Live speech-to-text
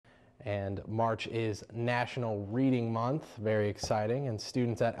And March is National Reading Month, very exciting, and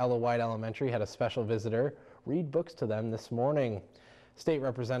students at Ella White Elementary had a special visitor read books to them this morning. State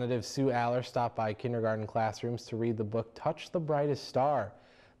Representative Sue Allor stopped by kindergarten classrooms to read the book Touch the Brightest Star.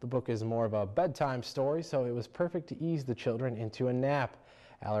 The book is more of a bedtime story, so it was perfect to ease the children into a nap.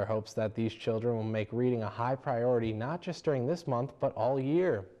 Allor hopes that these children will make reading a high priority, not just during this month, but all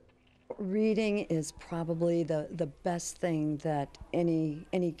year. Reading is probably the best thing that any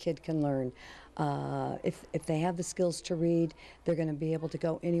kid can learn. If they have the skills to read, they're going to be able to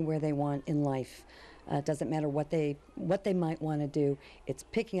go anywhere they want in life. It doesn't matter what they might want to do. It's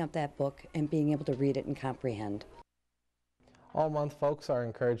picking up that book and being able to read it and comprehend. All month, folks are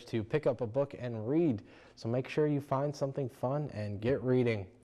encouraged to pick up a book and read, so make sure you find something fun and get reading.